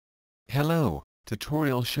Hello,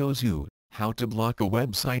 tutorial shows you how to block a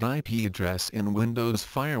website IP address in Windows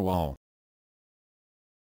Firewall.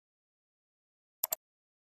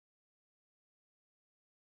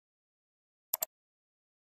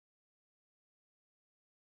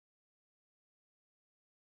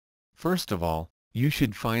 First of all, you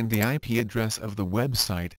should find the IP address of the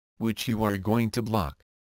website, which you are going to block.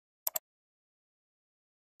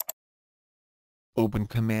 Open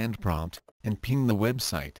Command Prompt, and ping the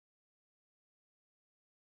website.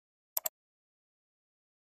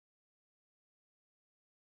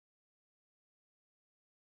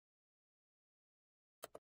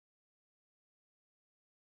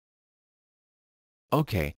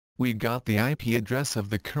 OK, we got the IP address of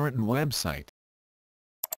the current website.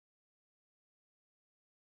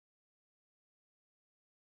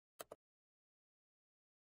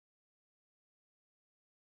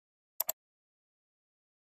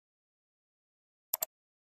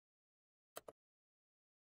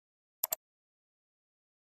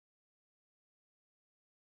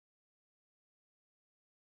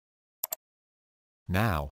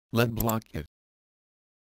 Now, let's block it.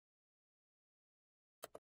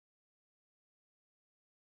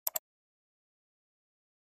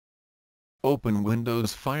 Open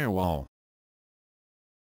Windows Firewall.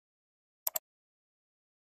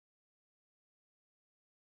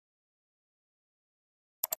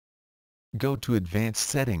 Go to Advanced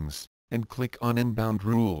Settings, and click on Inbound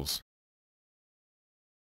Rules.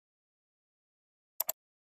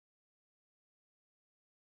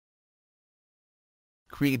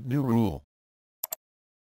 Create new rule.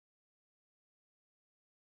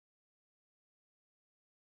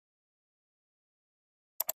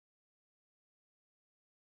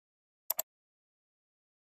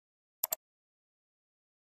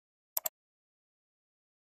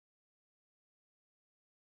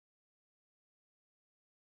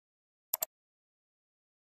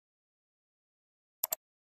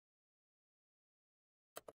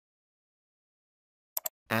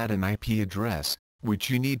 Add an IP address, which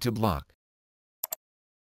you need to block.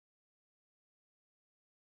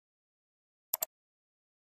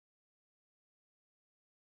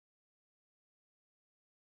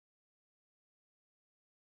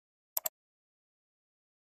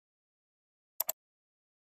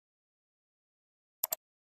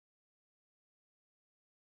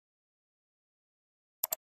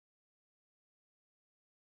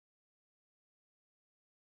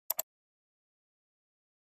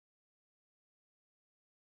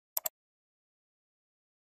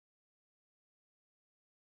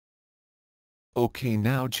 OK,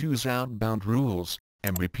 now choose Outbound Rules,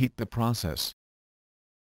 and repeat the process.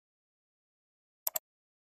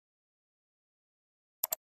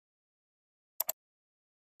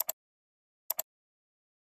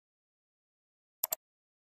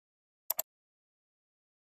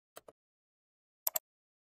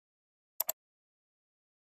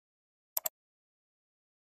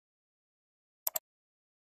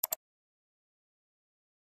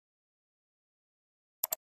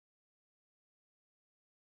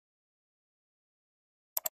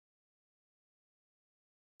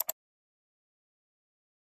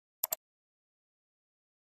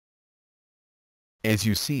 As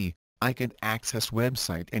you see, I can't access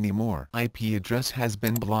website anymore. IP address has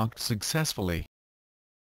been blocked successfully.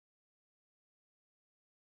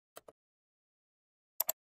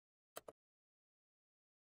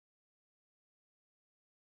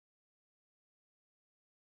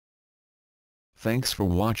 Thanks for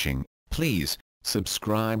watching. Please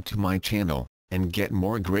subscribe to my channel and get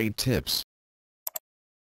more great tips.